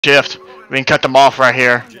Shift. We can cut them off right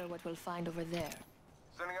here. What we'll find over there.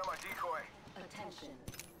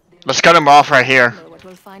 Let's cut them off right here. What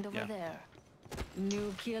we'll find over there.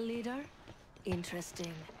 New kill leader?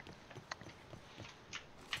 Interesting.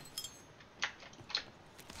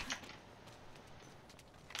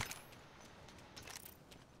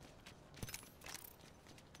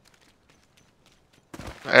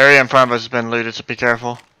 The area in front of us has been looted, so be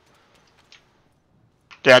careful.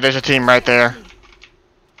 Yeah, there's a team right there.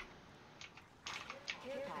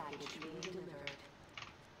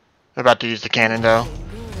 They're about to use the cannon though.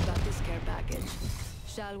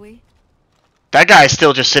 Shall we? That guy's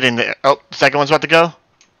still just sitting there. Oh, the second one's about to go?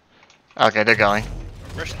 Okay, they're going.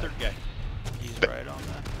 Where's the third guy? He's right on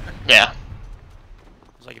that. Yeah.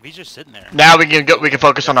 It's like if he's just sitting there. Now we can go. We can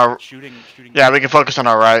focus on our. Shooting. Yeah, we can focus on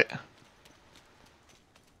our right.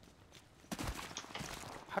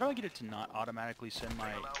 How do I get it to not automatically send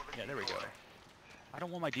my? Yeah, there we go. I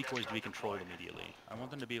don't want my decoys to be controlled immediately. I want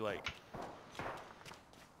them to be like.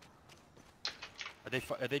 Are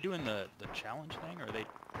they doing the challenge thing, or are they?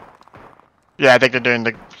 Yeah, I think they're doing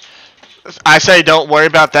the. I say don't worry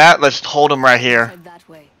about that. Let's hold them right here. That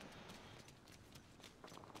way.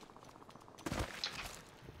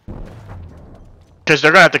 Because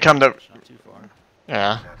they're gonna have to come to. Not too far.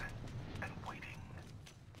 Yeah.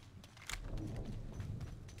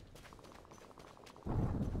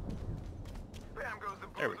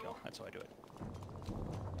 There we go. That's how I do it.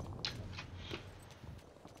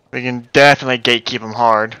 We can definitely gatekeep them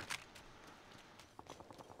hard.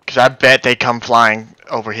 Because I bet they come flying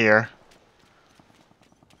over here.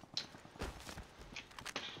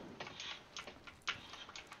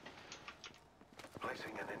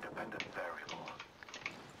 Placing an independent variable.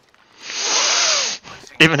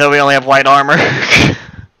 Even though we only have white armor. I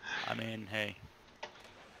mean, hey.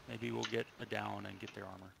 Maybe we'll get a down and get their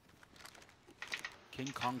armor.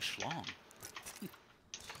 King Kong Schlong.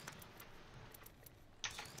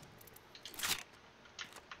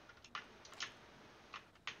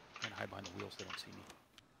 And hide behind the wheels so they don't see me.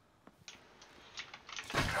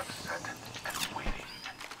 Set and waiting.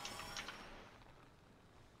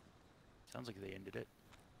 Sounds like they ended it.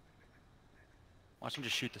 Watch them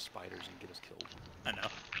just shoot the spiders and get us killed. I know.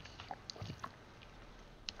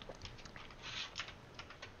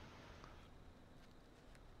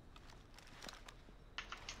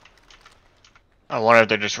 I wonder if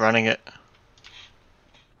they're just running it.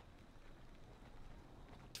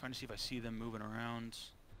 Trying to see if I see them moving around.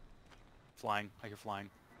 Flying. I hear flying.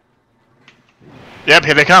 Yep,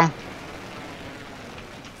 here they come.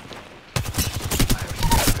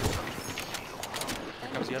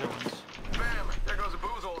 Here comes the other ones. Bam! There goes a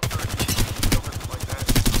boozle.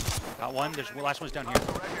 Got one. There's the last one's down here.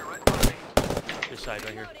 This side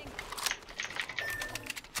right here.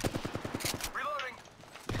 Reloading.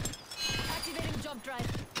 Activating jump drive.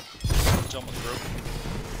 It's almost broke.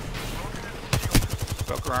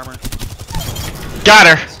 Broke her armor. Got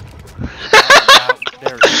her.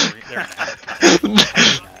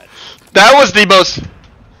 That was the most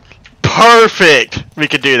perfect. We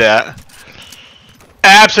could do that.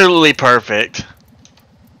 Absolutely perfect.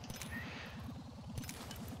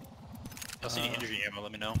 I'll see any energy ammo,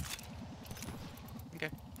 let me know. Okay.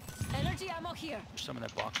 Energy ammo here. There's some in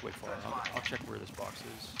that box, wait for it. I'll check where this box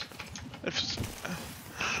is.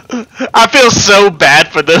 I feel so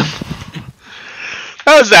bad for them.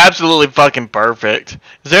 That was absolutely fucking perfect.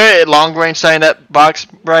 Is there a long range sight in that box,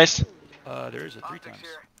 Bryce? There is a 3 times.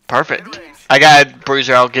 Perfect. I got a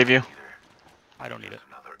bruiser I'll give you. I don't need it.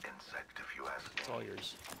 Another insect if you ask. It's all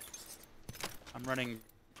yours. I'm running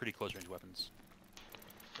pretty close range weapons.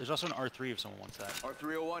 There's also an R3 if someone wants that.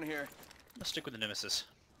 R301 here. Let's stick with the Nemesis.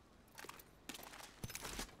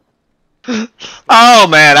 Oh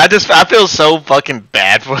man, I feel so fucking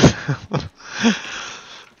bad for them.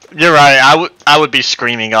 You're right. I would be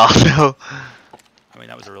screaming also. I mean,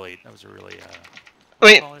 that was a really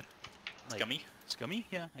Wait, like, scummy?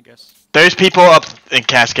 Yeah, I guess. there's people up in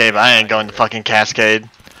Cascade, but I ain't going to fucking Cascade.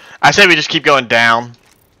 I say we just keep going down.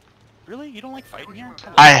 Really? You don't like fighting here?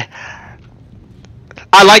 I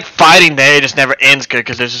like fighting there, it just never ends good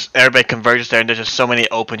because there's just everybody converges there and there's just so many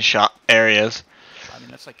open shot areas. I mean,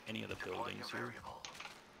 that's like any of the buildings here.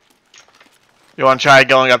 You want to try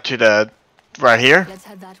going up to the right here? Let's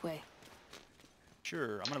head that way.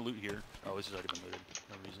 Sure, I'm gonna loot here. Oh, this has already been looted.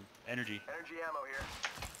 No reason. Energy. Energy ammo here.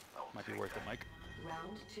 Might be worth it, Mike.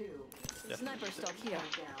 Round 2. Yep. Sniper stock here.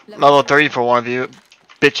 Level 3 for one of you, I'm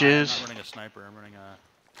bitches. not running a sniper, I'm running a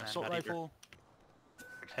assault rifle.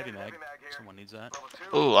 Heavy mag. Someone needs that.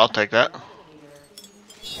 Ooh, I'll take that.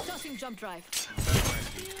 Tossing jump drive.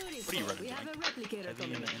 What are you running, We have a Mike? replicator Heavy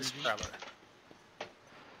coming. and energy?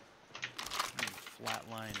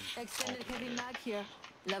 flatline. Extended heavy mag here.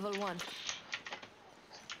 Level 1.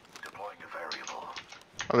 Deploying a variable.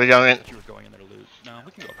 Are we going I in? thought you were going in there to loot. No,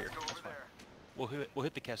 we can go up here. That's fine. We'll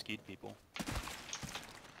hit the Cascade people.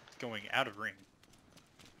 Going out of ring.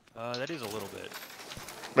 That is a little bit.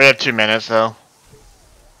 We have 2 minutes though.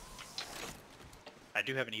 I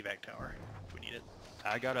do have an evac tower. If we need it.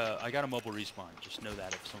 I got a mobile respawn. Just know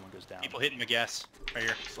that if someone goes down. People hitting McGuess. Right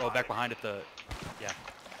here. Oh, back behind at the. Yeah.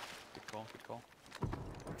 Good call. Good call.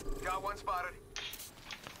 Got one spotted.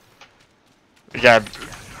 We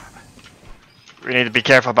need to be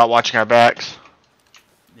careful about watching our backs.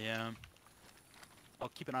 Yeah. I'll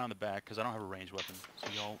keep an eye on the back because I don't have a ranged weapon. So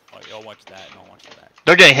y'all watch that and I'll watch the back.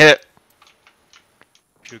 They're getting hit.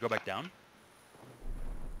 Should we go back down?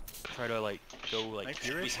 Try to like go like Maybe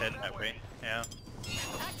here. he's heading that way. Yeah.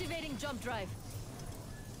 Activating jump drive.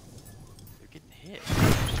 They're getting hit.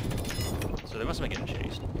 So they must have been getting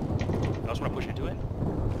chased. I just want to push into it.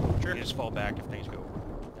 Sure. You just fall back if things go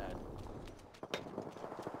bad.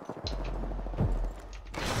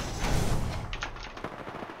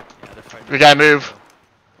 Yeah, they're fighting. We gotta move.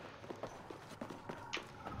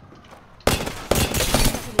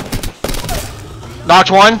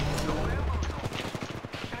 Knocked one.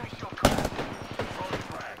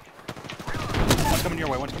 One's coming your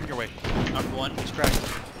way. One's coming your way. Knocked one. He's cracked.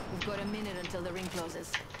 We've got a minute until the ring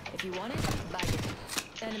closes. If you want it, bag it.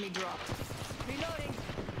 Enemy dropped. Reloading.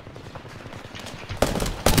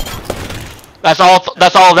 That's all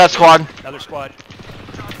of that squad. Another squad.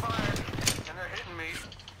 Shot fired. And they're hitting me.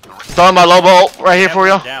 Throwing my low bolt right here Have for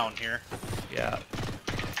you. one down here. Yeah.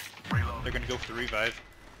 Reload. They're gonna go for the revive.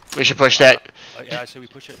 We should push that. Yeah, I say we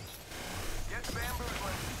push it. Get bamboozling.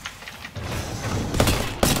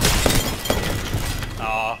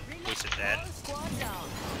 Aw, wasted that. Squad down.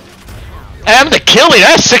 And I'm the kill leader.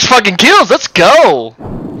 That's 6 fucking kills. Let's go.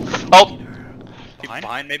 Oh, People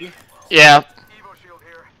behind maybe? yeah. Evo shield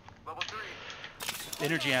here. Level 3.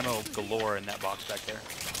 Energy ammo galore in that box back there.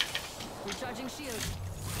 Recharging shield.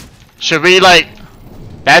 Should we like?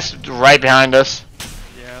 That's right behind us.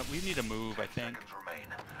 Yeah, we need to move, I think. Seconds remain.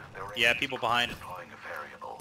 They're Yeah, people behind. deployed.